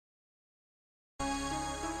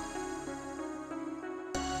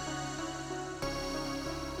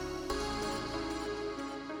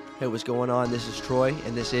Hey, what's going on? This is Troy,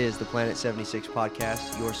 and this is the Planet 76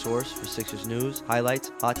 podcast, your source for Sixers news,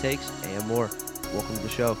 highlights, hot takes, and more. Welcome to the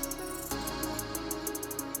show.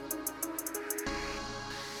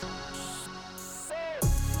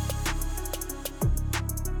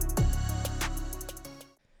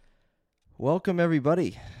 Welcome,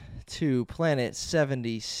 everybody, to Planet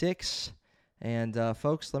 76. And,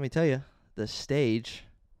 folks, let me tell you, the stage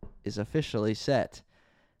is officially set.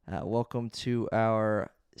 Welcome to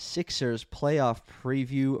our Sixers playoff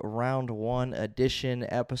preview round 1 edition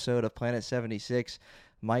episode of Planet 76.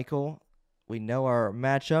 Michael, we know our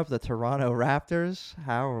matchup, the Toronto Raptors.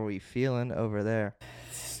 How are we feeling over there?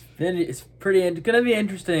 It's gonna be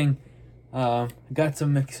interesting. I have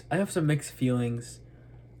some mixed feelings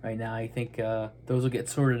right now. I think those will get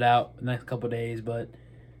sorted out the next couple of days, but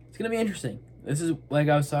it's gonna be interesting. This is like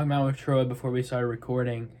I was talking about with Troy before we started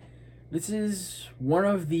recording. This is one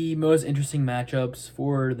of the most interesting matchups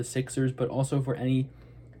for the Sixers, but also for any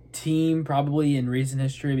team probably in recent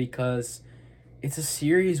history, because it's a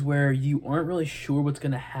series where you aren't really sure what's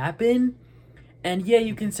going to happen. And yeah,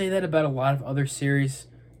 you can say that about a lot of other series,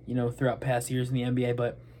 throughout past years in the NBA,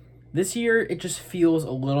 but this year it just feels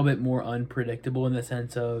a little bit more unpredictable in the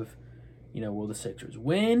sense of, will the Sixers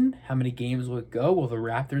win? How many games will it go? Will the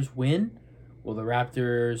Raptors win? Will the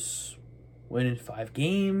Raptors win in 5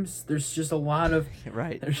 games? There's just a lot of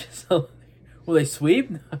right. Will they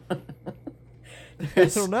sweep? I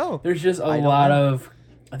don't know. There's just I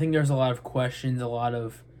think there's a lot of questions, a lot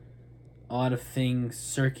of things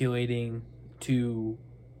circulating to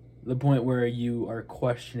the point where you are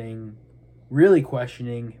really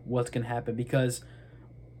questioning what's gonna happen. Because,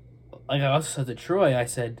 like I also said to Troy, I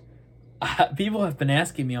said, people have been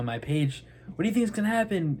asking me on my page, what do you think is gonna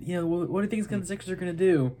happen? What do you think the Sixers are gonna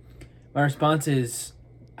do? My response is,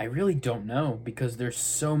 I really don't know, because there's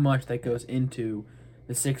so much that goes into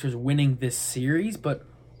the Sixers winning this series, but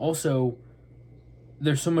also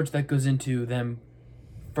there's so much that goes into them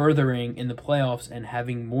furthering in the playoffs and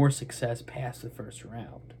having more success past the first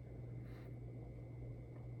round.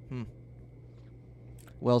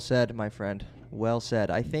 Well said, my friend. Well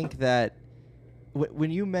said. I think that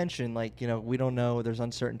when you mention, we don't know, there's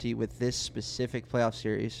uncertainty with this specific playoff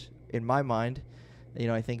series, in my mind,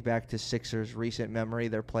 I think back to Sixers' recent memory,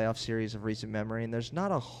 their playoff series of recent memory, and there's not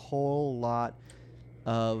a whole lot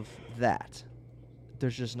of that.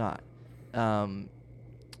 There's just not. I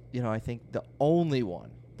think the only one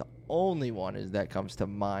is that comes to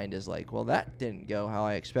mind is that didn't go how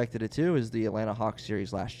I expected it to, is the Atlanta Hawks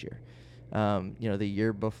series last year. The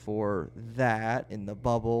year before that, in the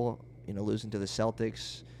bubble, losing to the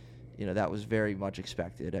Celtics, that was very much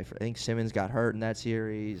expected. I think Simmons got hurt in that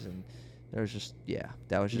series, and that was just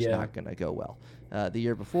not going to go well. The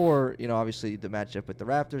year before, obviously the matchup with the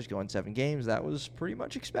Raptors going 7 games, that was pretty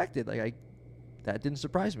much expected. That didn't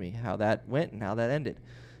surprise me how that went and how that ended.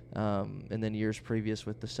 And then years previous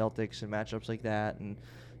with the Celtics and matchups like that. And,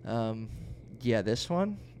 this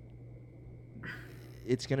one,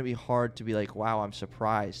 it's going to be hard to be like, wow, I'm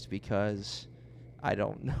surprised, because I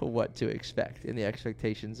don't know what to expect, and the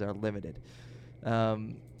expectations are limited.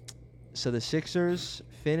 So the Sixers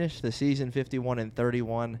finished the season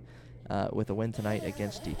 51-31 with a win tonight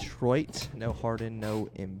against Detroit. No Harden, no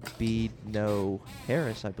Embiid, no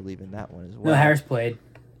Harris, I believe, in that one as well. No, Harris played.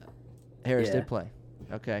 Harris did play.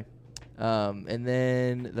 Okay. And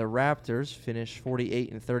then the Raptors finished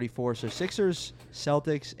 48-34. So Sixers,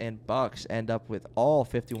 Celtics, and Bucks end up with all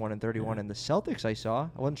 51-31. And the Celtics, I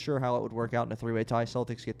wasn't sure how it would work out in a 3-way tie.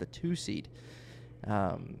 Celtics get the 2 seed.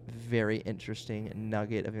 Very interesting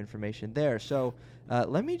nugget of information there. So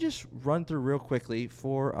let me just run through real quickly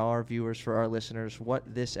for our viewers, for our listeners, what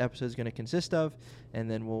this episode is going to consist of, and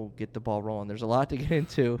then we'll get the ball rolling. There's a lot to get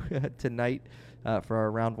into tonight for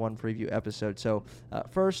our round 1 preview episode. So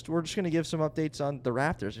first, we're just going to give some updates on the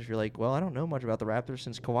Raptors. If you're like, well, I don't know much about the Raptors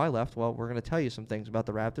since Kawhi left, well, we're going to tell you some things about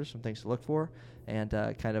the Raptors, some things to look for, and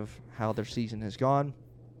kind of how their season has gone.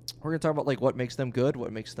 We're going to talk about what makes them good,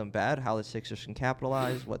 what makes them bad, how the Sixers can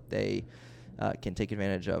capitalize, what they can take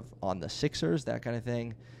advantage of on the Sixers, that kind of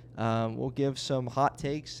thing. We'll give some hot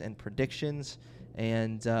takes and predictions,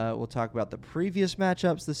 and we'll talk about the previous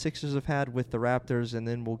matchups the Sixers have had with the Raptors, and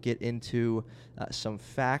then we'll get into some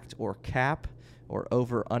fact or cap or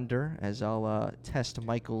over-under, as I'll test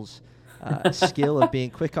Michael's skill of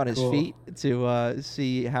being quick on his feet to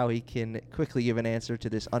see how he can quickly give an answer to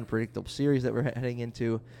this unpredictable series that we're heading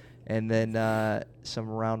into, and then some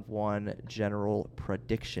round 1 general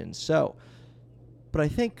predictions. But I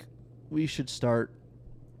think we should start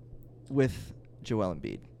with Joel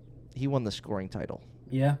Embiid. He won the scoring title.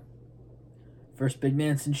 Yeah. First big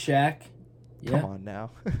man since Shaq. Come on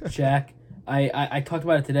now. Shaq. I talked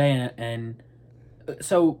about it today, and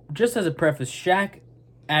so just as a preface, Shaq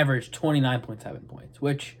averaged 29.7 points,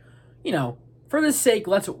 which, for the sake,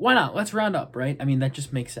 why not? Let's round up, right? I mean, that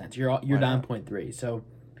just makes sense. You're down 0.3. So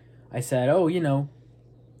I said, Joel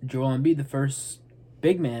Embiid, the first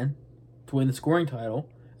big man to win the scoring title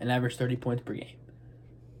and average 30 points per game.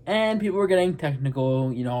 And people were getting technical,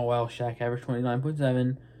 while Shaq averaged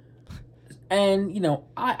 29.7. And,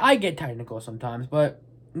 I get technical sometimes, but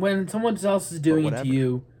when someone else is doing it to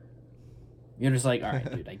you, you're just like, all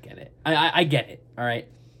right, dude, I get it. I get it, all right?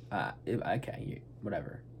 Okay,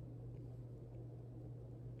 whatever.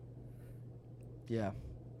 Yeah.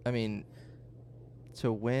 I mean,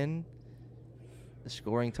 to win the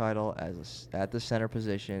scoring title at the center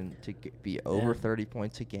position, to be over 30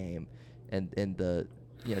 points a game, and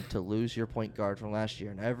to lose your point guard from last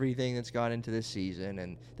year and everything that's gone into this season,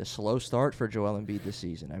 and the slow start for Joel Embiid this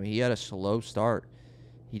season. I mean, he had a slow start.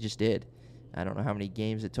 He just did. I don't know how many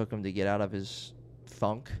games it took him to get out of his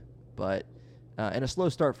funk, but and a slow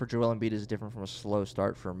start for Joel Embiid is different from a slow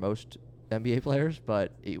start for most NBA players,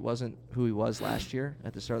 but he wasn't who he was last year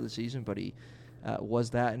at the start of the season, but he was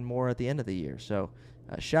that and more at the end of the year. So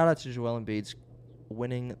shout out to Joel Embiid's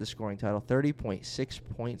winning the scoring title, 30.6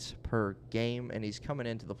 points per game, and he's coming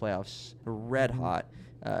into the playoffs red hot,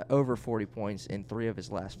 over 40 points in 3 of his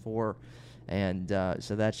last 4, and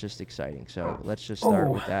so that's just exciting. So let's just start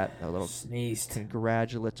with that. A little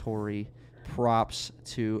congratulatory props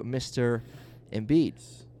to Mr. Embiid.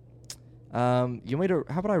 How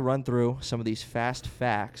about I run through some of these fast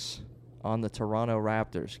facts on the Toronto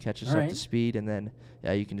Raptors, catch us up to speed, and then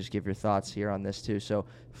you can just give your thoughts here on this too. So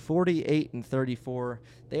 48-34,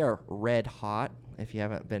 they are red hot. If you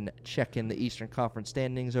haven't been checking the Eastern Conference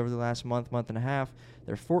standings over the last month and a half,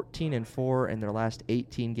 they're 14-4 in their last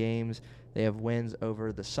 18 games. They have wins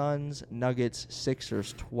over the Suns, Nuggets,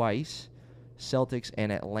 Sixers twice, Celtics,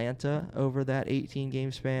 and Atlanta over that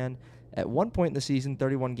 18-game span. At one point in the season,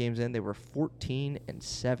 31 games in, they were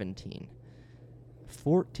 14-17.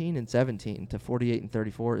 14-17 to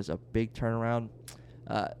 48-34 is a big turnaround.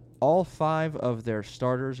 All 5 of their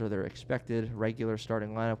starters, or their expected regular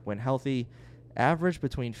starting lineup, when healthy, average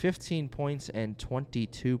between 15 points and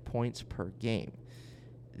 22 points per game.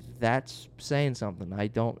 That's saying something. I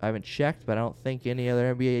haven't checked, but I don't think any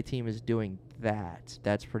other NBA team is doing that.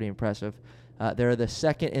 That's pretty impressive. They're the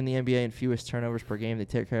second in the NBA in fewest turnovers per game. They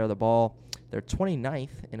take care of the ball. They're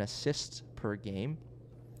 29th in assists per game.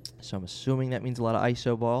 So I'm assuming that means a lot of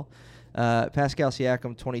ISO ball. Pascal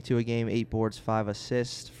Siakam, 22 a game, 8 boards, 5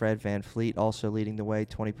 assists. Fred VanVleet also leading the way,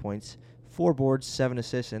 20 points, 4 boards, 7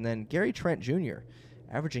 assists. And then Gary Trent Jr.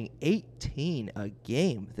 averaging 18 a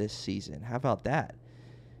game this season. How about that?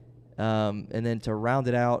 And then to round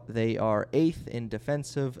it out, they are 8th in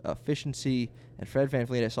defensive efficiency. And Fred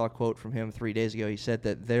VanVleet, I saw a quote from him 3 days ago. He said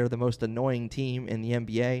that they're the most annoying team in the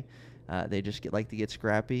NBA. They just like to get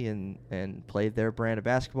scrappy and play their brand of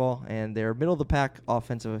basketball. And they're middle of the pack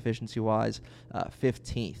offensive efficiency-wise,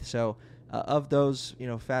 15th. So of those,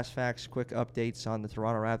 fast facts, quick updates on the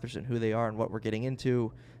Toronto Raptors and who they are and what we're getting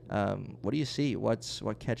into, what do you see?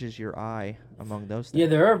 What catches your eye among those things? Yeah,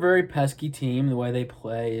 they're a very pesky team. The way they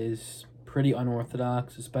play is pretty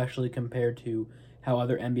unorthodox, especially compared to how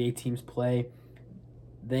other NBA teams play.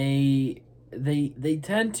 They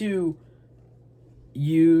tend to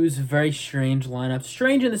use very strange lineups.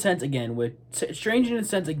 Strange in the sense again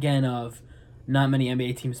of not many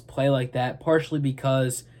NBA teams play like that. Partially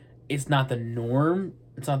because it's not the norm.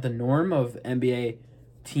 It's not the norm of NBA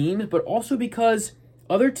teams, but also because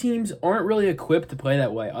other teams aren't really equipped to play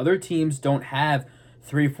that way. Other teams don't have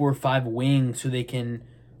 3, 4, 5 wings who they can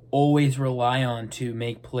always rely on to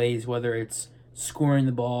make plays, whether it's scoring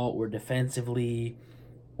the ball or defensively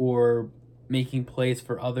or making plays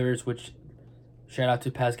for others, which shout out to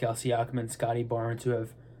Pascal Siakam and Scotty Barnes, who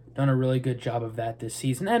have done a really good job of that this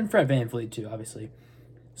season, and Fred VanVleet too, obviously.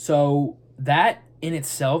 So that in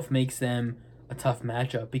itself makes them a tough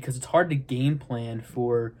matchup because it's hard to game plan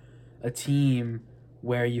for a team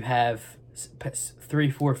where you have 3,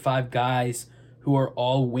 4, 5 guys who are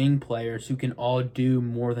all wing players who can all do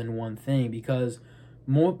more than one thing, because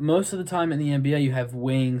most of the time in the NBA you have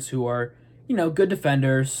wings who are, good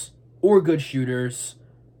defenders or good shooters.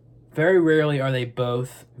 Very rarely are they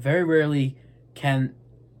both. Very rarely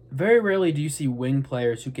do you see wing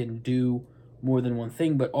players who can do more than one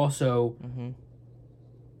thing, but also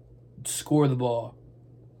score the ball,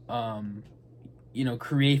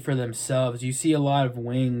 create for themselves. You see a lot of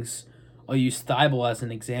wings. I'll use Thibault as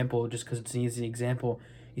an example just because it's an easy example.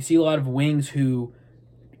 You see a lot of wings who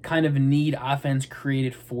kind of need offense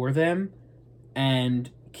created for them and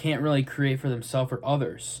can't really create for themselves or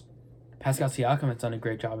others. Pascal Siakam has done a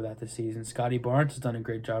great job of that this season. Scotty Barnes has done a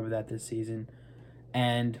great job of that this season.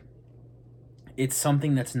 And it's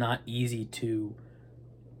something that's not easy to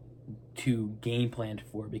game plan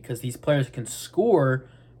for, because these players can score,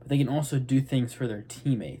 but they can also do things for their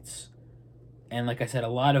teammates. And like I said, a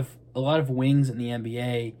lot of wings in the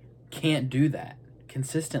NBA can't do that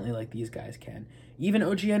consistently like these guys can. Even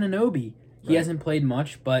OG Anunoby, he hasn't played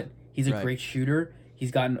much, but he's a great shooter.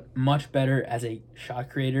 He's gotten much better as a shot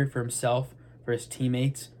creator for himself, for his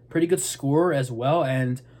teammates. Pretty good scorer as well,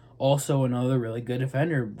 and also another really good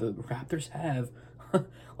defender. The Raptors have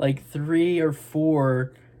like 3 or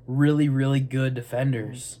 4 really, really good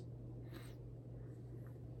defenders.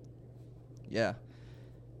 Yeah.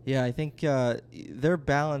 Yeah, I think their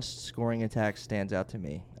balanced scoring attack stands out to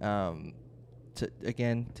me. To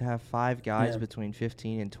have 5 guys between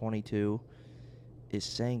 15 and 22 is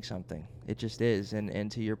saying something. It just is.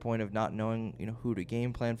 And to your point of not knowing, who to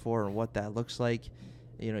game plan for and what that looks like,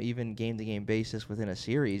 even game-to-game basis within a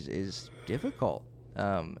series is difficult.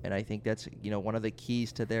 And I think that's, one of the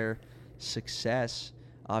keys to their success,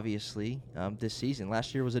 obviously, this season.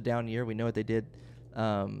 Last year was a down year. We know what they did,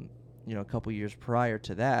 a couple years prior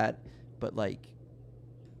to that. But,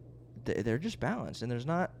 they're just balanced. And there's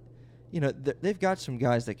not, they've got some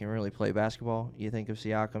guys that can really play basketball. You think of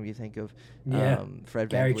Siakam, you think of Fred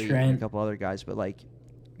VanVleet and a couple other guys. But,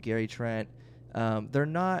 Gary Trent, they're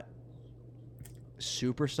not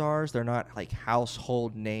superstars. They're not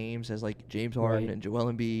household names as James Harden and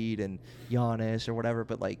Joel Embiid and Giannis or whatever,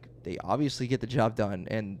 but they obviously get the job done,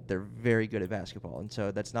 and they're very good at basketball. And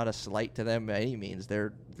so that's not a slight to them by any means.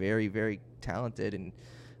 They're very, very talented, and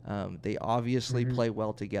they obviously play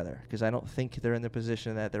well together, because I don't think they're in the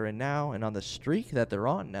position that they're in now and on the streak that they're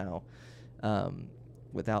on now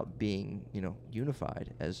without being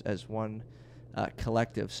unified as one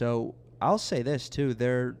collective. So I'll say this too,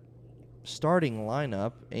 their starting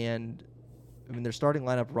lineup, their starting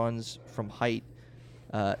lineup runs from height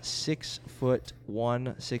 6'1", 6'5",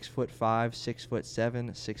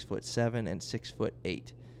 6'7", 6'7", and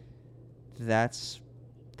 6'8".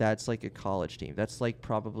 That's like a college team. That's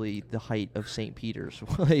probably the height of St. Peter's.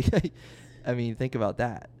 Think about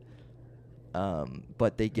that.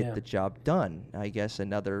 But they get the job done. I guess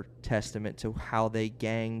another testament to how they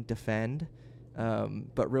gang defend.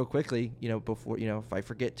 But real quickly, before, if I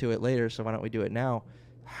forget to it later, so why don't we do it now?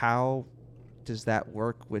 How does that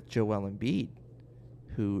work with Joel Embiid,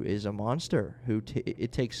 who is a monster,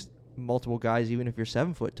 it takes multiple guys, even if you're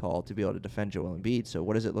 7 foot tall, to be able to defend Joel Embiid. So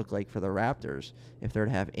what does it look like for the Raptors if they're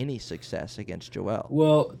to have any success against Joel?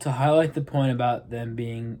 Well, to highlight the point about them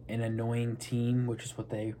being an annoying team, which is what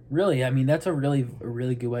they really, that's a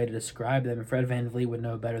really good way to describe them. And Fred VanVleet would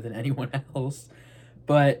know better than anyone else.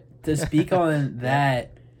 But to speak on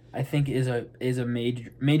that, I think is a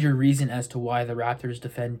major reason as to why the Raptors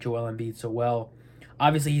defend Joel Embiid so well.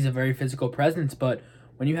 Obviously, he's a very physical presence, but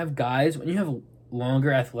when you have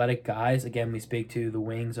longer athletic guys, again, we speak to the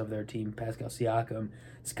wings of their team, Pascal Siakam,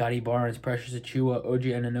 Scotty Barnes, Precious Achiuwa, OG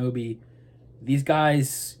Anunoby. These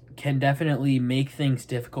guys can definitely make things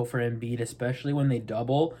difficult for Embiid, especially when they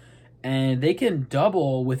double. And they can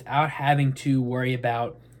double without having to worry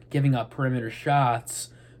about giving up perimeter shots,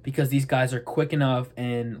 because these guys are quick enough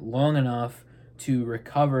and long enough to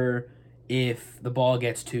recover if the ball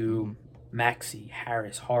gets to Maxey,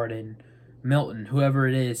 Harris, Harden, Milton, whoever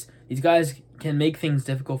it is. These guys can make things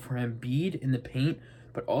difficult for Embiid in the paint,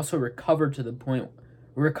 but also be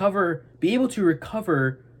able to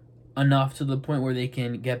recover enough to the point where they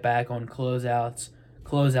can get back on closeouts,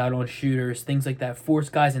 close out on shooters, things like that, force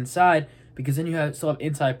guys inside, because then you still have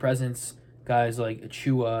inside presence, guys like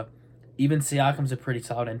Achiuwa. Even Siakam's a pretty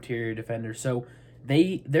solid interior defender. So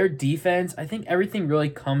their defense, I think everything really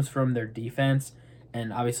comes from their defense.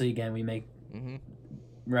 And obviously, again, we make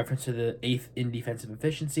reference to the 8th in defensive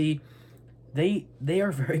efficiency. They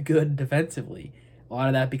are very good defensively. A lot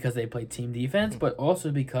of that because they play team defense, but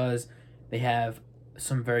also because they have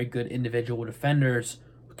some very good individual defenders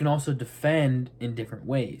who can also defend in different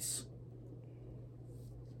ways.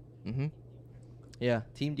 Yeah,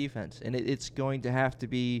 team defense. And it's going to have to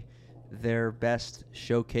be their best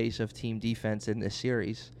showcase of team defense in this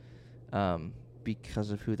series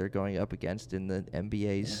because of who they're going up against in the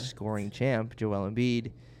NBA's scoring champ, Joel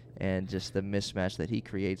Embiid, and just the mismatch that he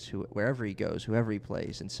creates wherever he goes, whoever he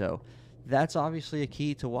plays. And so that's obviously a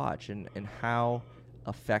key to watch, and how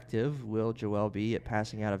effective will Joel be at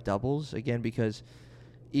passing out of doubles, again, because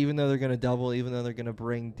even though they're going to double, even though they're going to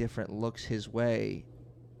bring different looks his way,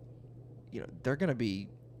 they're going to be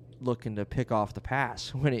looking to pick off the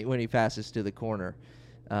pass when he passes to the corner.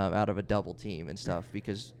 out of a double team and stuff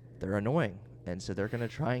because they're annoying. And so they're going to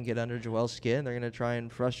try and get under Joel's skin. They're going to try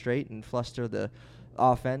and frustrate and fluster the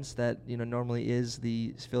offense that normally is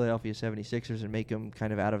the Philadelphia 76ers and make them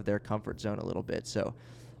kind of out of their comfort zone a little bit. So,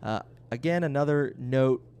 again, another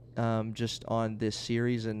note just on this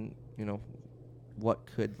series and, what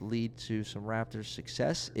could lead to some Raptors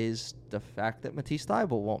success is the fact that Matisse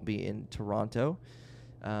Thybulle won't be in Toronto.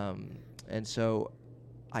 And so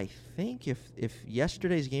I think if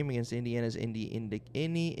yesterday's game against Indiana is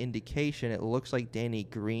any indication, it looks like Danny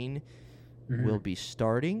Green will be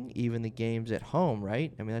starting even the games at home,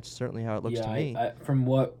 right? I mean, that's certainly how it looks to me. From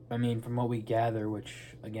what we gather, which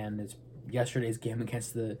again is yesterday's game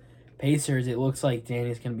against the Pacers, it looks like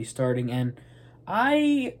Danny's going to be starting, and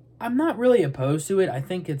I'm not really opposed to it. I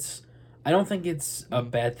don't think it's a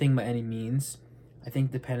bad thing by any means. I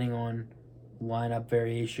think depending on lineup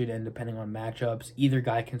variation and depending on matchups, either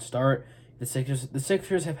guy can start. The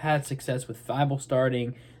Sixers have had success with Thybulle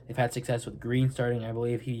starting. They've had success with Green starting. I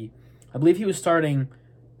believe he was starting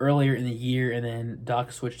earlier in the year, and then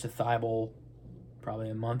Doc switched to Thybulle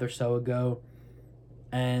probably a month or so ago.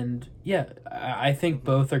 And yeah, I think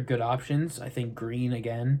both are good options. I think Green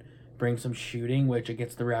again brings some shooting, which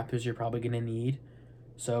against the Raptors you're probably going to need.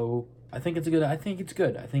 So I think it's good. I think it's a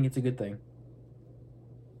good thing.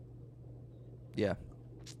 Yeah.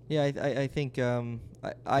 I think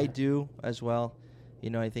I do as well.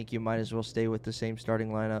 I think you might as well stay with the same starting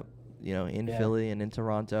lineup, in Philly and in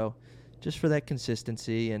Toronto, just for that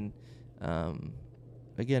consistency. And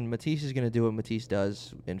again, Matisse is going to do what Matisse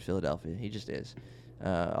does in Philadelphia. He just is.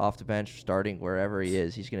 Off the bench, starting wherever he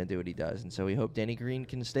is, he's going to do what he does. And so we hope Danny Green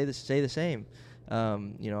can stay the same.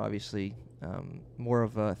 Obviously more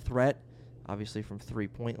of a threat, obviously from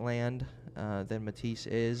three-point land than Matisse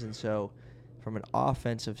is. And so from an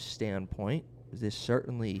offensive standpoint, this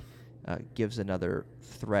certainly gives another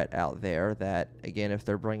threat out there that, again, if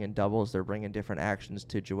they're bringing doubles, they're bringing different actions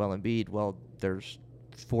to Joel Embiid. Well, there's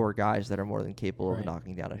 4 guys that are more than capable of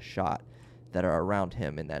knocking down a shot that are around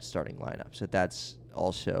him in that starting lineup. So that's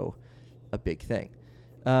also a big thing.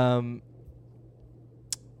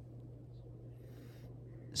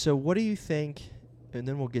 So what do you think, and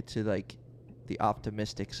then we'll get to like the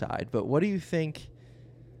optimistic side, but what do you think,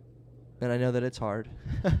 and I know that it's hard,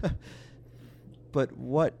 but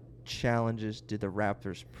what challenges did the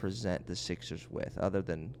Raptors present the Sixers with, other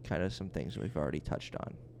than kind of some things we've already touched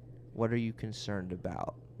on? What are you concerned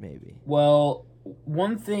about, maybe? Well,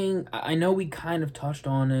 one thing, I know we kind of touched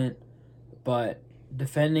on it, but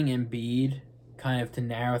defending Embiid, kind of to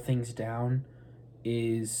narrow things down,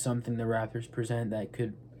 is something the Raptors present that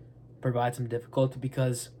could provide some difficulty,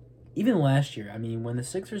 because even last year, I mean, when the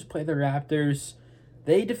Sixers play the Raptors,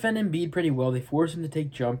 they defend Embiid pretty well. They force him to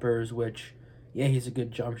take jumpers, which, yeah, he's a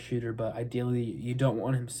good jump shooter, but ideally you don't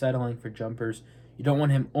want him settling for jumpers. You don't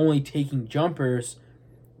want him only taking jumpers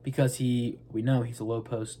because we know he's a low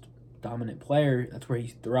post dominant player. That's where he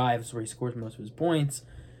thrives, where he scores most of his points.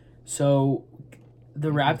 So the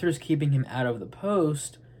Raptors keeping him out of the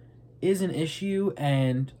post is an issue,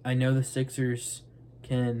 and I know the Sixers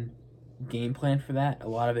can game plan for that. A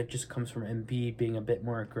lot of it just comes from Embiid being a bit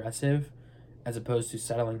more aggressive as opposed to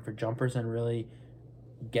settling for jumpers and really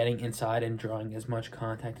getting inside and drawing as much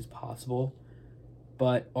contact as possible.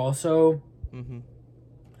 But also,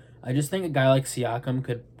 I just think a guy like Siakam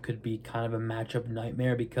could be kind of a matchup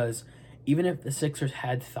nightmare, because even if the Sixers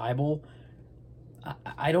had Thybulle,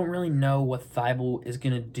 I don't really know what Thybulle is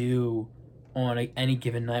going to do on any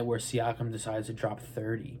given night where Siakam decides to drop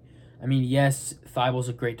 30. I mean, yes, Thybulle's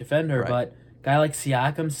a great defender, but a guy like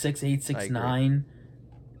Siakam, 6'8", 6'9",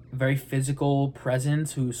 very physical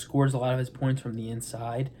presence, who scores a lot of his points from the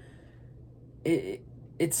inside.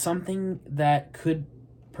 It's something that could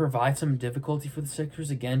provide some difficulty for the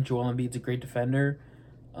Sixers. Again, Joel Embiid's a great defender,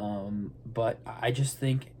 but I just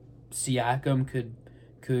think Siakam could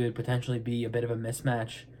potentially be a bit of a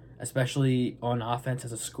mismatch, especially on offense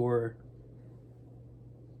as a scorer.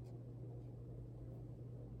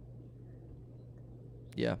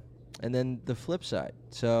 Yeah. And then the flip side.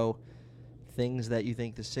 So things that you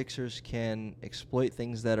think the Sixers can exploit,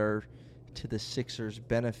 things that are to the Sixers'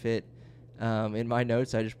 benefit. In my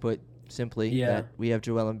notes, I just put simply that we have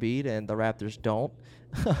Joel Embiid and the Raptors don't.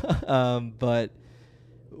 But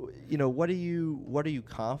what are you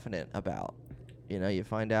confident about? You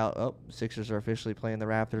find out, Sixers are officially playing the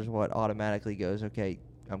Raptors. What automatically goes, okay,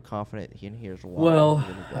 I'm confident, and here's why. Well,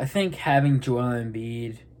 I think having Joel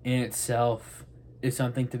Embiid in itself is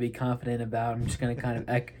something to be confident about. I'm just gonna kind of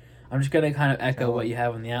echo what you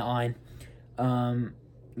have on the outline. The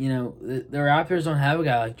Raptors don't have a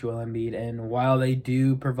guy like Joel Embiid, and while they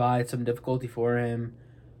do provide some difficulty for him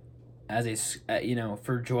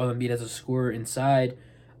for Joel Embiid as a scorer inside.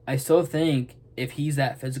 I still think if he's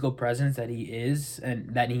that physical presence that he is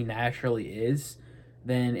and that he naturally is,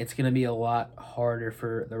 then it's going to be a lot harder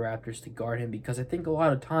for the Raptors to guard him, because I think a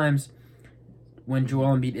lot of times when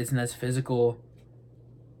Joel Embiid isn't as physical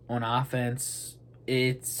on offense,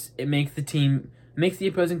 it makes the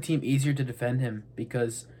opposing team easier to defend him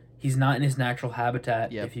because he's not in his natural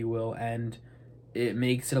habitat, if you will, and it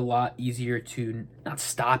makes it a lot easier to not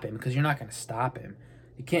stop him, because you're not going to stop him.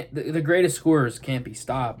 You can't. The greatest scorers can't be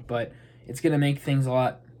stopped, but it's going to make things a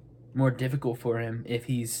lot more difficult for him if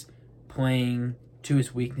he's playing to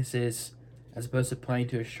his weaknesses as opposed to playing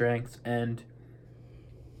to his strengths. And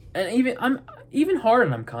even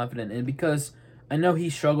Harden I'm confident in, because I know he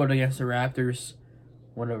struggled against the Raptors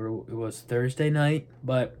whenever it was Thursday night,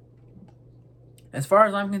 but as far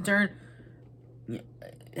as I'm concerned,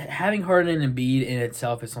 having Harden and Embiid in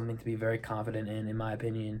itself is something to be very confident in my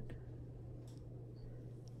opinion.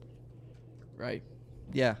 Right.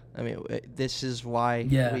 Yeah. I mean, this is why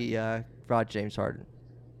we brought James Harden.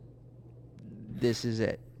 This is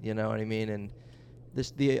it. You know what I mean? And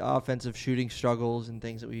the offensive shooting struggles and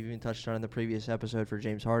things that we've even touched on in the previous episode for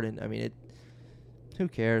James Harden. I mean, who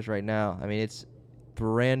cares right now? I mean, it's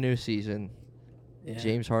brand new season. Yeah.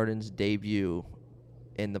 James Harden's debut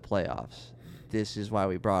in the playoffs. This is why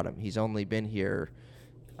we brought him. He's only been here.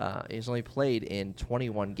 He's only played in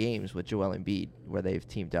 21 games with Joel Embiid where they've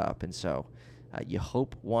teamed up. And so you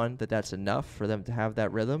hope, one, that's enough for them to have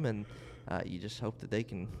that rhythm. And you just hope that they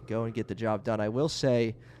can go and get the job done. I will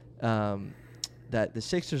say that the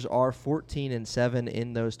Sixers are 14-7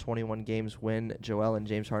 in those 21 games when Joel and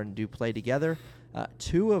James Harden do play together.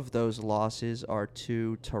 2 of those losses are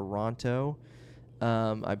to Toronto.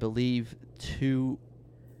 I believe 2...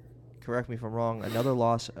 Correct me if I'm wrong. Another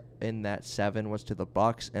loss in that 7 was to the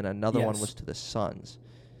Bucks, and another one was to the Suns,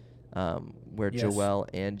 where Joel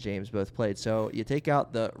and James both played. So you take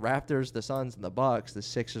out the Raptors, the Suns, and the Bucks. The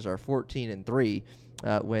Sixers are 14-3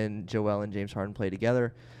 when Joel and James Harden play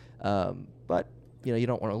together. But you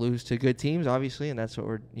don't want to lose to good teams, obviously, and that's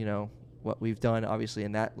what what we've done, obviously,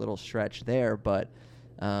 in that little stretch there. But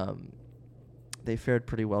they fared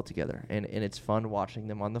pretty well together, and it's fun watching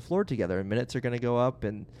them on the floor together. And minutes are going to go up,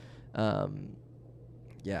 and I'm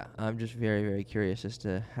just very, very curious as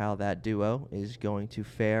to how that duo is going to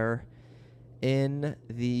fare in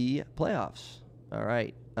the playoffs. All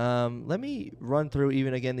right. Let me run through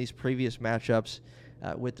these previous matchups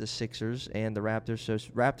with the Sixers and the Raptors. So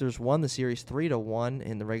Raptors won the series 3-1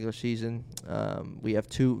 in the regular season. We have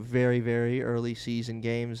 2 very, very early season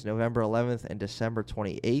games, November 11th and December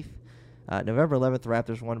 28th. November 11th, the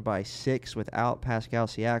Raptors won by 6 without Pascal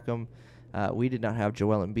Siakam. We did not have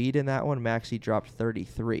Joel Embiid in that one. Maxey dropped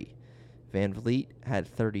 33. Van Vliet had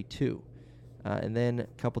 32. And then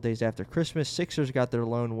a couple days after Christmas, Sixers got their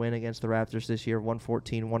lone win against the Raptors this year,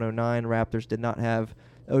 114-109. Raptors did not have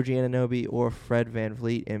OG Anunoby or Fred Van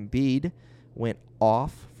Vliet. Embiid went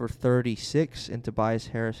off for 36, and Tobias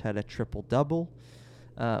Harris had a triple-double.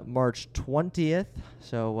 March 20th,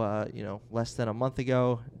 so less than a month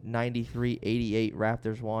ago, 93-88,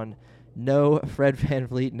 Raptors won. No Fred Van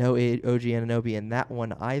Vliet, no OG Anunoby in that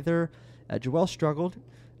one either. Joel struggled,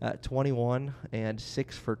 21 and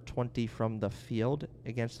 6 for 20 from the field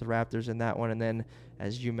against the Raptors in that one. And then,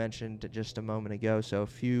 as you mentioned just a moment ago, so a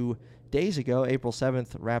few days ago, April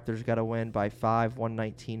 7th, Raptors got a win by 5,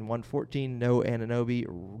 119-114. No Anunoby,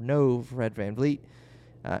 no Fred Van Vliet.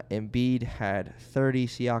 Embiid had 30.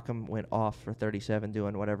 Siakam went off for 37,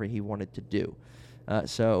 doing whatever he wanted to do.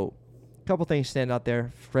 So a couple things stand out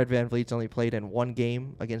there. Fred Van Vliet's only played in 1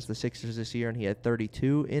 game against the Sixers this year, and he had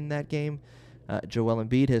 32 in that game. Joel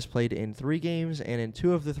Embiid has played in 3 games, and in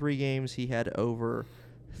 2 of the 3 games, he had over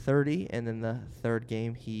 30, and then the 3rd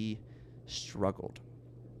game, he struggled.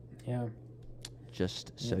 Yeah.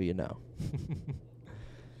 Just so you know.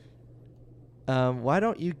 Why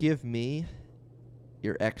don't you give me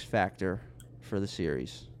your X factor for the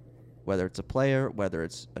series? Whether it's a player, whether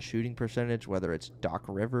it's a shooting percentage, whether it's Doc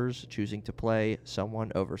Rivers choosing to play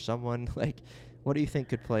someone over someone. What do you think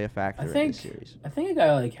could play a factor in this series? I think a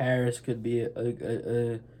guy like Harris could be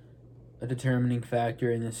a determining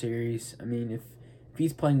factor in the series. I mean, if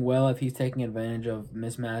he's playing well, if he's taking advantage of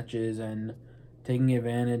mismatches and taking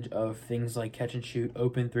advantage of things like catch and shoot,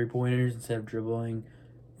 open 3-pointers instead of dribbling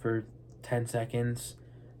for 10 seconds,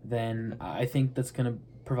 then I think that's going to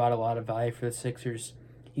provide a lot of value for the Sixers.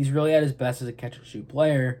 He's really at his best as a catch-and-shoot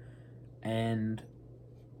player, and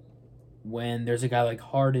when there's a guy like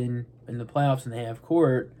Harden in the playoffs and they have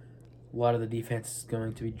court, a lot of the defense is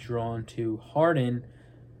going to be drawn to Harden.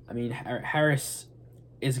 I mean, Harris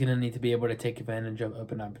is going to need to be able to take advantage of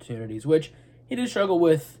open opportunities, which he did struggle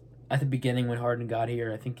with at the beginning when Harden got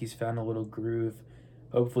here. I think he's found a little groove.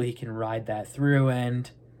 Hopefully he can ride that through. And,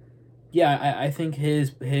 yeah, I think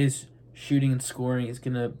his shooting and scoring is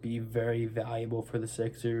going to be very valuable for the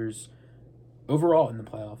Sixers overall in the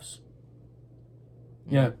playoffs.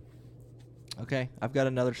 Yeah. Okay, I've got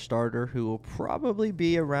another starter who will probably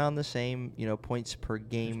be around the same, points per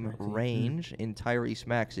game range in Tyrese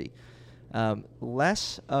Maxey.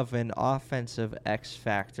 Less of an offensive X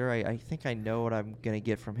factor. I think I know what I'm going to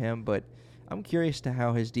get from him, but I'm curious to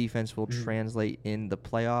how his defense will translate in the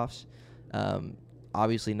playoffs.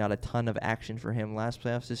 Obviously, not a ton of action for him last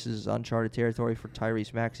playoffs. This is uncharted territory for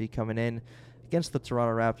Tyrese Maxey coming in against the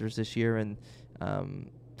Toronto Raptors this year, and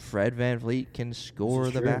Fred VanVleet can score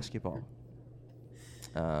the basketball.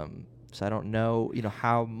 So I don't know,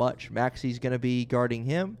 how much Maxey's going to be guarding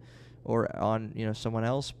him or on, someone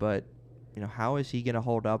else, but, how is he going to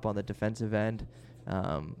hold up on the defensive end?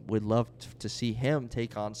 Would love to see him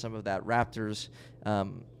take on some of that Raptors,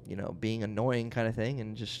 being annoying kind of thing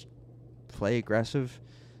and just play aggressive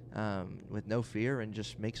with no fear and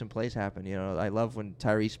just make some plays happen. I love when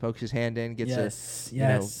Tyrese pokes his hand in,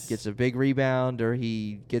 gets a big rebound, or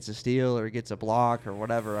he gets a steal or gets a block or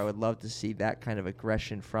whatever. I would love to see that kind of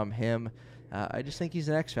aggression from him. I just think he's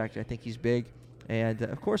an X factor. I think he's big, and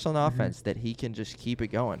of course on offense that he can just keep it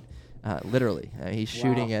going. Literally, he's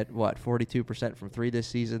shooting at 42% from three this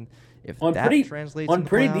season. If that translates on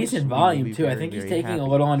pretty decent volume too, I think he's taking a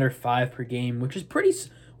little under 5 per game, which is pretty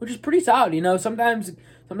solid. Sometimes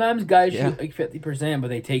guys shoot like 50%, but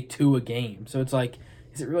they take 2 a game. So it's like,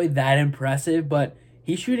 is it really that impressive? But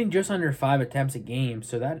he's shooting just under 5 attempts a game,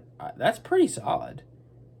 so that's pretty solid.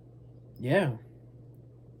 Yeah,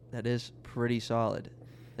 that is pretty solid.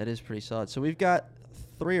 So we've got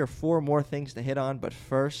 3 or 4 more things to hit on, but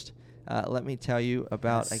first, let me tell you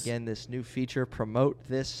about, again, this new feature. Promote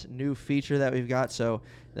this new feature that we've got. So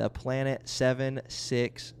the Planet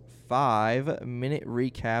 765 minute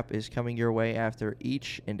recap is coming your way after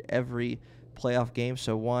each and every playoff game.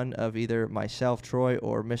 So one of either myself, Troy,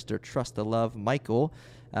 or Mr. Trust the Love, Michael,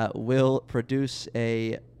 will produce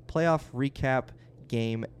a playoff recap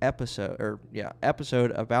game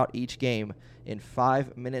episode about each game in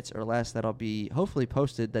 5 minutes or less. That'll be hopefully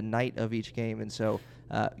posted the night of each game. And so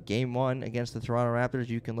game 1 against the Toronto Raptors,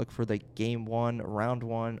 you can look for the game 1 round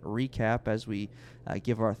 1 recap as we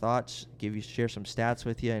give our thoughts, share some stats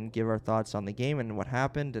with you, and give our thoughts on the game and what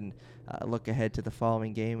happened, and look ahead to the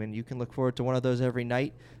following game. And you can look forward to one of those every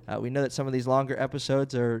night. We know that some of these longer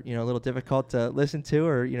episodes are a little difficult to listen to,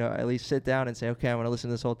 or at least sit down and say, okay, I'm going to listen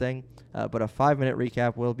to this whole thing. But a 5-minute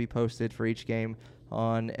recap will be posted for each game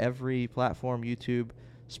on every platform: YouTube,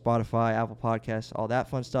 Spotify, Apple Podcasts, all that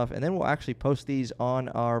fun stuff. And then we'll actually post these on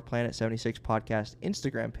our Planet 76 podcast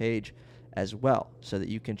Instagram page as well, so that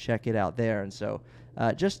you can check it out there. And so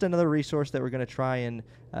just another resource that we're going to try and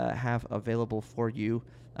have available for you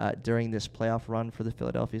during this playoff run for the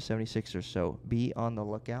Philadelphia 76ers. So be on the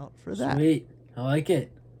lookout for that. Sweet. I like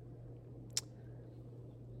it.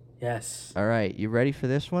 Yes. All right. You ready for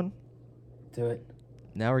this one? Do it.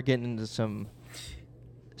 Now we're getting into some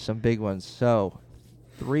big ones. So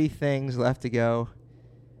 3 things left to go.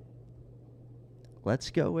 Let's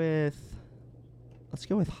go with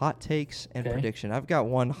hot takes and prediction. I've got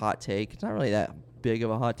one hot take. It's not really that big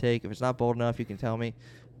of a hot take. If it's not bold enough, you can tell me.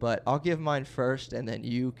 But I'll give mine first, and then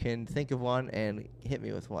you can think of one and hit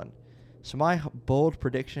me with one. So my bold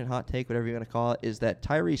prediction, hot take, whatever you want to call it, is that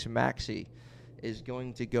Tyrese Maxey is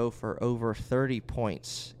going to go for over 30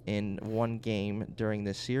 points in one game during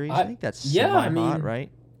this series. I think that's semi-hot, right?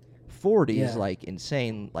 40 is like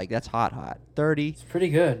insane. Like, that's hot. 30. It's pretty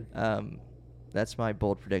good. That's my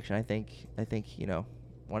bold prediction. I think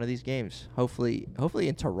one of these games, hopefully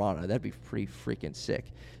in Toronto, that'd be pretty freaking sick.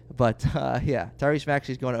 But Tyrese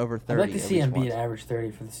Maxey's going over 30. I'd like to see Embiid average 30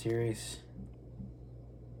 for the series.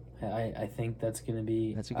 I think that's going to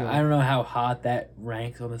be... That's a good one. I don't know how hot that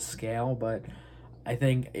ranks on the scale, but I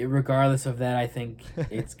think regardless of that, I think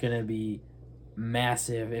it's going to be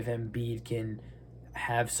massive if Embiid can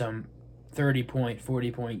have some 30-point,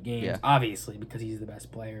 40-point games, obviously, because he's the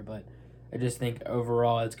best player. But I just think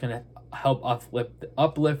overall it's going to help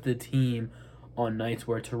uplift the team on nights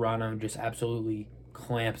where Toronto just absolutely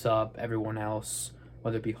clamps up everyone else,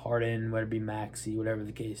 whether it be Harden, whether it be Maxey, whatever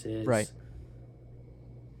the case is. Right.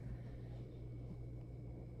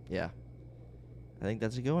 Yeah. I think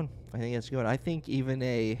that's a good one. I think even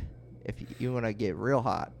if you want to get real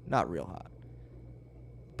hot, not real hot,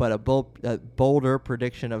 but a bolder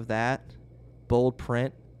prediction of that, bold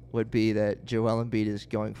print, would be that Joel Embiid is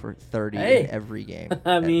going for 30 in every game.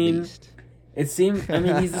 I mean, least. It seems. I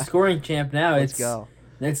mean, he's the scoring champ now. Let's go.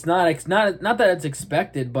 It's not that it's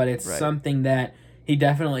expected, but it's something that he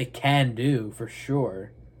definitely can do for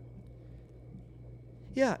sure.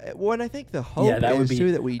 Yeah, well, and I think the hope that would be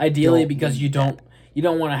too that we ideally because you don't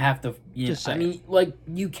want to have to. I mean, like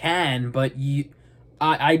you can, but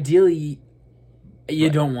ideally you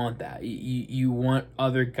don't want that. You want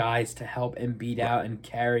other guys to help Embiid out and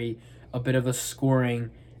carry a bit of the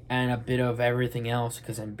scoring and a bit of everything else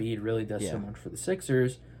because Embiid really does so much for the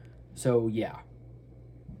Sixers. So yeah.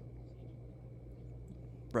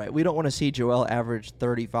 Right. We don't want to see Joel average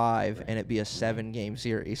 35 and it be a 7-game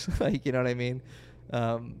series. Like, you know what I mean?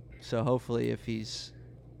 So hopefully if he's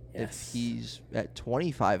at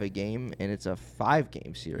 25 a game and it's a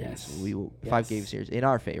 5-game series, we will 5-game series in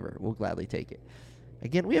our favor. We'll gladly take it.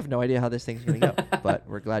 Again, we have no idea how this thing's going to go, but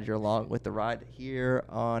we're glad you're along with the ride here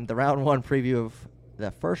on the round 1 preview of the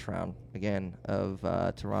first round again of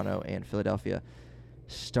Toronto and Philadelphia.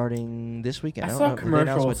 Starting this weekend. I saw a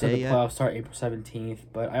commercial said the playoffs start April 17th,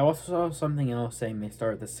 but I also saw something else saying they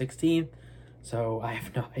start the 16th, so I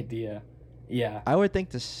have no idea. Yeah. I would think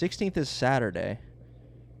the 16th is Saturday,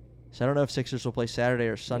 so I don't know if Sixers will play Saturday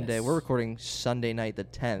or Sunday. We're recording Sunday night the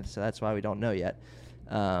 10th, so that's why we don't know yet.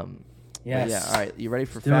 Yes. Yeah, all right. You ready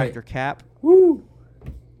for fact or cap? Woo!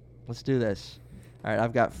 Let's do this. All right,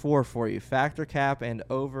 I've got 4 for you. Factor, cap, and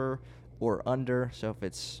over or under. So if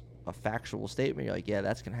it's a factual statement, you're like, yeah,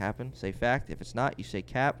 that's going to happen. Say fact. If it's not, you say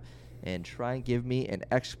cap and try and give me an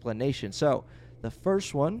explanation. So the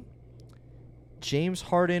first one, James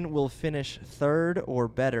Harden will finish 3rd or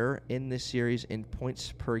better in this series in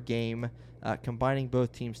points per game, combining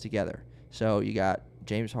both teams together. So you got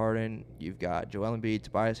James Harden, you've got Joel Embiid,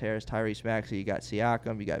 Tobias Harris, Tyrese Maxey, you got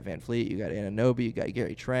Siakam, you got Van Fleet, you got Anunoby, you got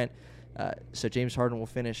Gary Trent. So James Harden will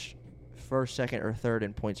finish 1st, 2nd, or 3rd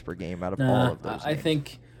in points per game out of all of those. I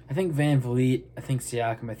think Van Vliet, I think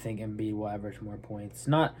Siakam, I think Embiid will average more points.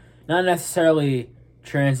 Not necessarily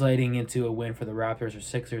translating into a win for the Raptors or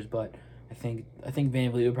Sixers, but I think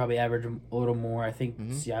Van Vliet would probably average a little more. I think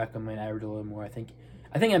Siakam might average a little more. I think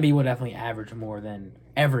Embiid would definitely average more than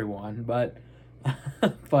everyone, but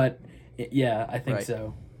yeah, I think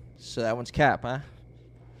so. So that one's cap, huh?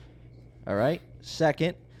 All right.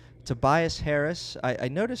 Second, Tobias Harris. I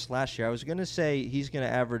noticed last year, I was going to say he's going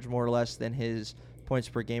to average more or less than his points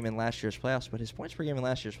per game in last year's playoffs, but his points per game in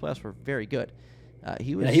last year's playoffs were very good.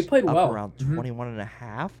 He played up well. Around 21 and a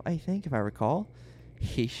half, I think, if I recall.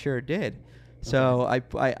 He sure did. So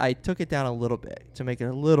I took it down a little bit to make it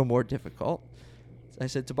a little more difficult. I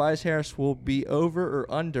said Tobias Harris will be over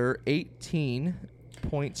or under 18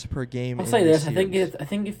 points per game. I'll say this: I think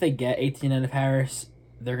if they get 18 out of Harris,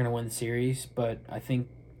 they're gonna win the series. But I think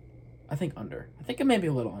under. I think it may be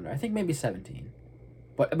a little under. I think maybe 17.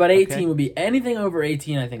 But 18 would be anything over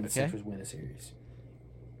 18. I think the Sixers win the series.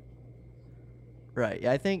 Right.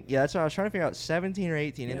 Yeah, I think that's what I was trying to figure out. 17 or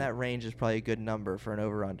 18 in that range is probably a good number for an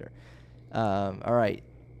over/under. All right.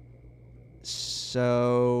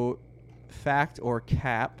 So, fact or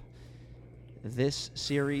cap? This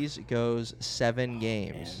series goes 7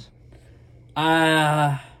 games.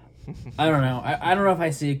 I don't know. I don't know if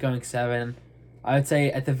I see it going 7. I would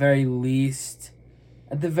say at the very least,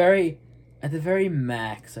 at the very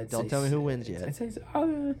max, I'd say. Don't tell me who wins yet.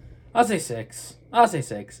 I'll say 6. I'll say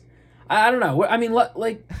 6. I don't know. I mean, like,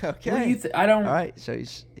 okay. What do you think? I don't. All right. So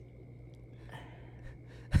he's.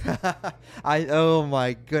 Oh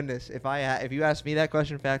my goodness! If you asked me that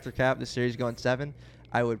question, fact or cap, the series going 7,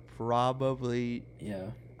 I would probably. Yeah.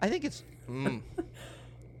 I think it's.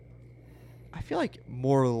 I feel like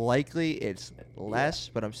more likely it's less,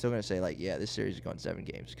 but I'm still gonna say this series is going 7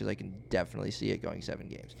 games because I can definitely see it going 7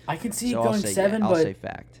 games. I can see it going 7, but I'll say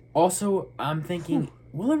fact. Also, I'm thinking,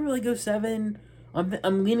 will it really go 7?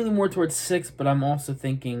 I'm leaning more towards 6, but I'm also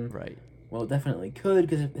thinking, right. Well, it definitely could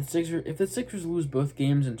because if the Sixers lose both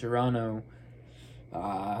games in Toronto,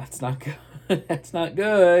 it's not good. That's not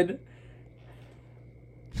good.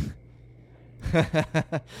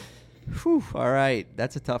 Whew, all right,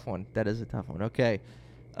 that's a tough one. That is a tough one. Okay.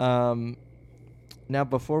 Now,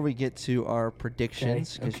 before we get to our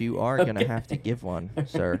predictions, because you are going to have to give one,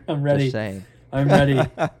 sir. I'm ready. Just saying. I'm ready. All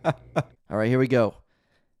right, here we go.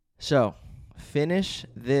 So, finish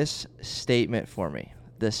this statement for me.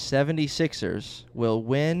 The 76ers will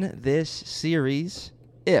win this series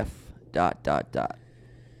if ...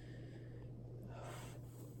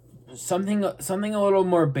 Something a little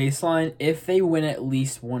more baseline. If they win at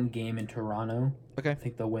least 1 game in Toronto, okay, I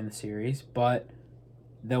think they'll win the series. But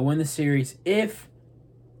they'll win the series if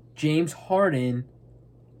James Harden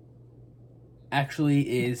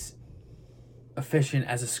actually is efficient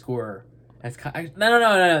as a scorer. That's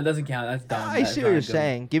no. It doesn't count. That's dumb. I see what you're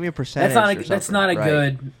saying. Give me a percentage. That's not a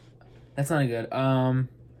good. That's not a good.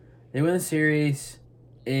 They win the series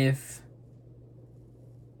if.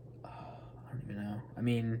 I don't even know. I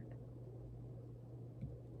mean,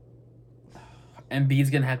 Embiid's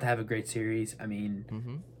gonna have to have a great series. I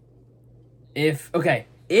mean, if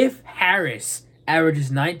Harris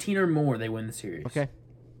averages 19 or more, they win the series. Okay.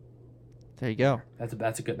 There you go. That's a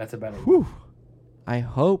better one. Whew. I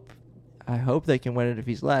hope they can win it if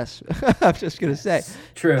he's less. I'm just gonna say.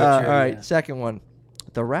 True. All right. Second one,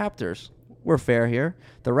 the Raptors. We're fair here.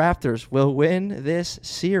 The Raptors will win this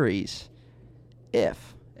series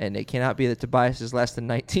if, and it cannot be that Tobias is less than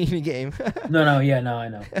 19 a game. No, I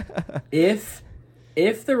know. If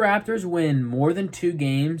the Raptors win more than 2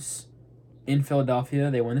 games in Philadelphia,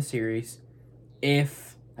 they win the series.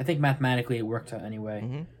 If, I think mathematically it works out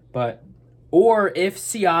anyway, or if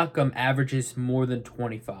Siakam averages more than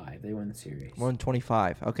 25, they win the series. More than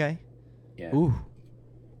 25, okay. Yeah. Ooh.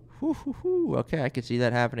 Okay, I could see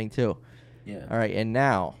that happening too. Yeah. All right, and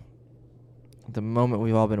now, the moment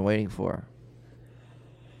we've all been waiting for.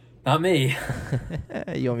 Not me.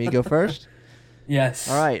 You want me to go first? Yes.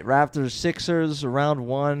 All right, Raptors Sixers round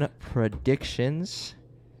 1 predictions.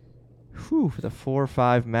 For the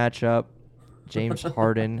 4-5 matchup, James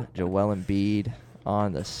Harden, Joel Embiid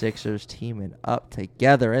on the Sixers teaming up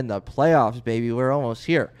together in the playoffs, baby. We're almost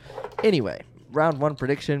here. Anyway, round 1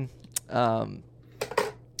 prediction.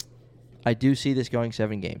 I do see this going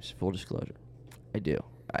 7 games. Full disclosure, I do.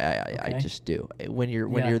 I just do. When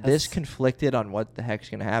you're this conflicted on what the heck's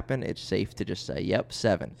gonna happen, it's safe to just say, "Yep,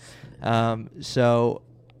 7." So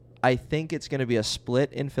I think it's gonna be a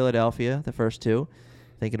split in Philadelphia. The first 2,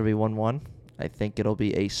 I think it'll be 1-1. I think it'll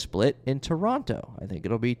be a split in Toronto. I think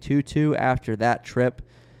it'll be 2-2 after that trip.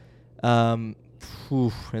 And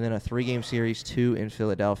then a 3-game series, 2 in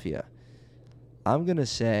Philadelphia. I'm gonna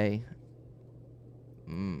say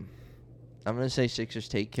Sixers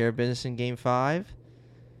take care of business in Game 5.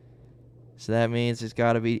 So that means it's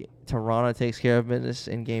got to be Toronto takes care of business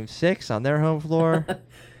in Game 6 on their home floor.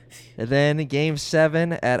 And then Game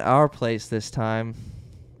 7 at our place this time.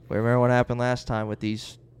 Remember what happened last time with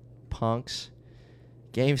these punks?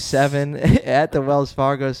 Game 7 at the Wells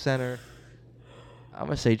Fargo Center. I'm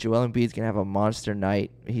going to say Joel Embiid's going to have a monster night.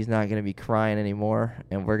 He's not going to be crying anymore,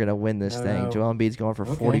 and we're going to win this thing. Joel Embiid's going for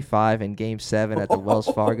 45 in Game 7 at the Wells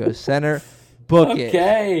Fargo Center. Book it.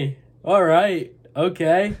 Okay. All right.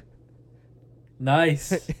 Okay.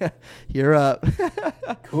 Nice. You're up.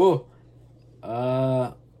 Cool.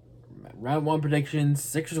 Round 1 predictions.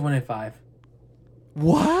 Sixers win in 5.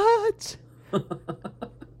 What?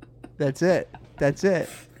 That's it.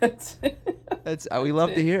 We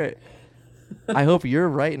love to hear it. I hope you're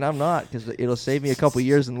right and I'm not, because it'll save me a couple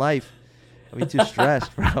years in life. I'll be too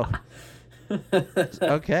stressed, bro.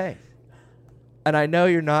 Okay. And I know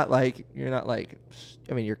you're not like,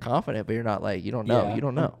 I mean, you're confident, but you're not like, you don't know. Yeah. You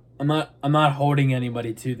don't know. I'm not holding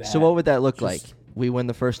anybody to that. So what would that look like? We win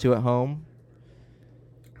the first 2 at home?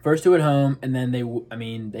 First 2 at home, and then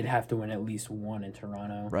they'd have to win at least 1 in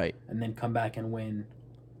Toronto. Right. And then come back and win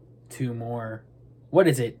 2 more. What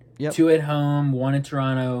is it? Yep. 2 at home, 1 in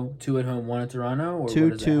Toronto, 2 at home, 1 in Toronto? Or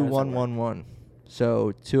 2-2, 1-1-1.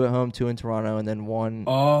 So 2 at home, 2 in Toronto, and then 1.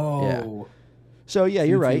 Oh. Yeah. So, yeah,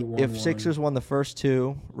 you're right. 2-2, If 1-1. Sixers won the first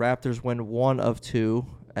 2, Raptors win 1 of 2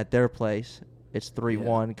 at their place, it's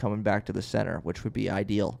 3-1 coming back to the center, which would be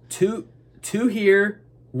ideal. 2 here,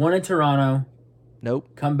 1 in Toronto.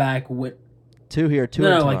 Nope. Come back, win. 2 here, 2 in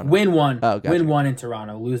Toronto. No, like win 1. Oh, gotcha. Win 1 in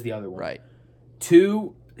Toronto, lose the other one. Right.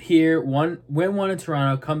 2 here, win 1 in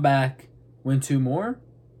Toronto, come back, win 2 more.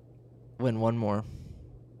 Win 1 more.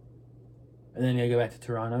 And then you go back to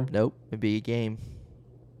Toronto. Nope. It'd be a game.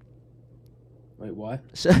 Wait, what?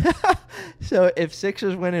 So if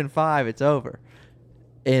Sixers win in 5, it's over.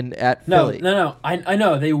 At Philly. No. I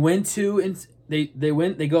know. They win 2 and they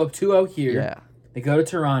go up 2-0 here. Yeah. They go to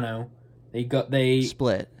Toronto. They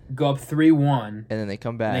split. Go up 3-1. And then they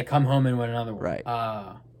come back. And they come home and win another one. Right.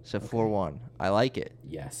 So okay. 4-1. I like it.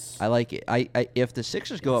 Yes. I like it. If the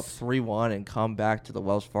Sixers go up 3-1 and come back to the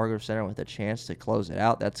Wells Fargo Center with a chance to close it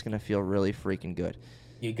out, that's going to feel really freaking good.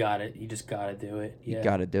 You got it. You just got to do it. Yeah. You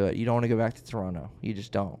got to do it. You don't want to go back to Toronto. You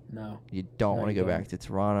just don't. No. You don't want to go back to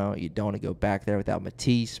Toronto. You don't want to go back there without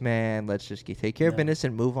Matisse, man. Let's just take care of business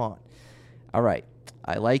and move on. All right.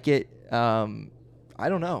 I like it. I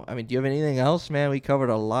don't know. I mean, do you have anything else, man? We covered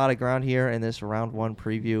a lot of ground here in this round 1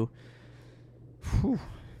 preview. Whew.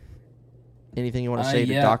 Anything you want to say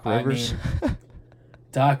to Doc Rivers?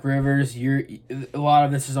 Doc Rivers, a lot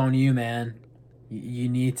of this is on you, man. You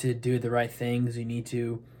need to do the right things. You need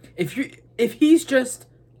to, if he's just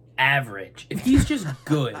average, if he's just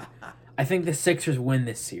good, I think the Sixers win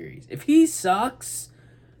this series. If he sucks,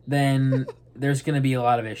 then there's going to be a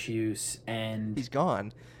lot of issues. And he's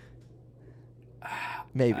gone.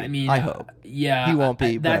 Maybe. I mean, I hope. Yeah, he won't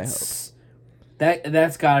be. That's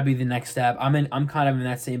got to be the next step. I'm kind of in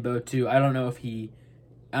that same boat too. I don't know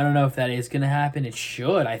if that is going to happen. It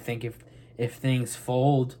should. I think if things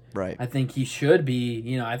fold, right. I think he should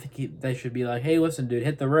be. I think they should be like, hey, listen, dude,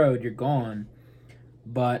 hit the road. You're gone.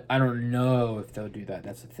 But I don't know if they'll do that.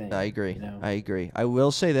 That's the thing. I agree. I agree. I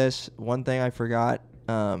will say this. One thing I forgot.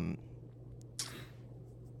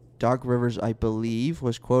 Doc Rivers, I believe,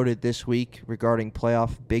 was quoted this week regarding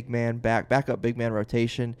playoff backup big man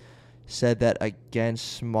rotation. Said that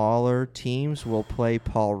against smaller teams will play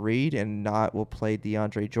Paul Reed and will play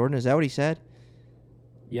DeAndre Jordan. Is that what he said?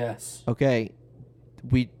 Yes. Okay.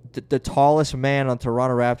 The tallest man on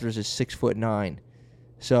Toronto Raptors is 6'9".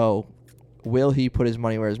 So, will he put his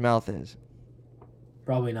money where his mouth is?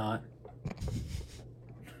 Probably not.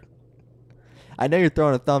 I know you're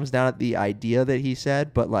throwing a thumbs down at the idea that he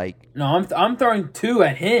said, but no, I'm throwing 2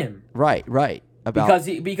 at him. Right.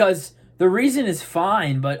 Because the reason is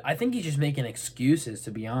fine, but I think he's just making excuses,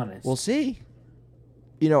 to be honest. We'll see.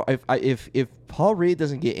 If Paul Reed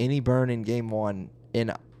doesn't get any burn in Game 1,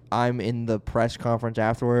 and I'm in the press conference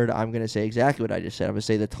afterward, I'm going to say exactly what I just said. I'm going to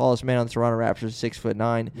say the tallest man on the Toronto Raptors is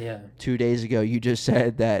 6'9". Yeah. 2 days ago, you just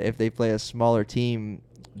said that if they play a smaller team,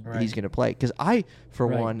 he's going to play. Because I, for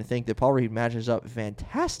one, think that Paul Reed matches up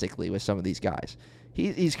fantastically with some of these guys.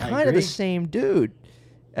 He's kind of the same dude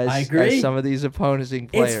as some of these opposing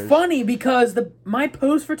players. It's funny because my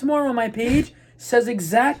post for tomorrow on my page says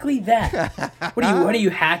exactly that. What are you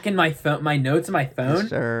hacking my phone, my notes on my phone? Yes,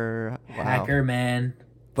 sir. Wow. Hacker, man.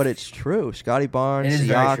 But it's true. Scotty Barnes,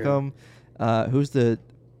 Siakam, who's the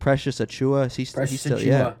Precious Achua? He's still Achua.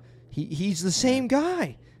 Yeah. He's the same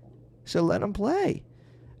guy. So let him play.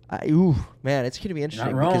 Man, it's going to be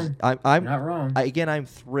interesting. Not wrong. I'm not wrong. I'm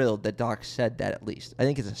thrilled that Doc said that at least. I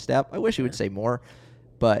think it's a step. I wish he would say more,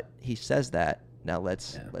 but he says that. Now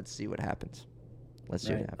let's see what happens. Let's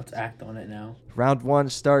act on it now. Round 1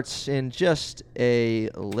 starts in just a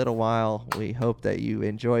little while. We hope that you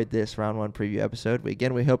enjoyed this Round 1 preview episode.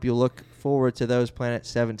 We hope you look forward to those Planet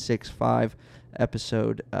 765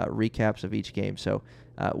 episode recaps of each game. So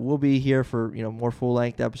we'll be here for more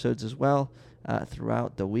full-length episodes as well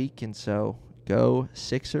throughout the week. And so go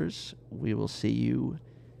Sixers. We will see you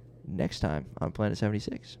next time on Planet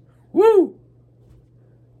 76. Woo!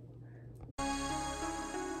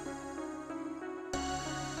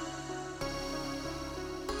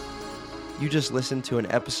 You just listened to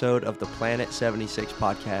an episode of the Planet 76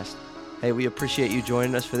 podcast. Hey, we appreciate you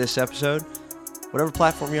joining us for this episode. Whatever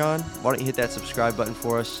platform you're on, why don't you hit that subscribe button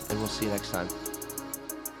for us, and we'll see you next time.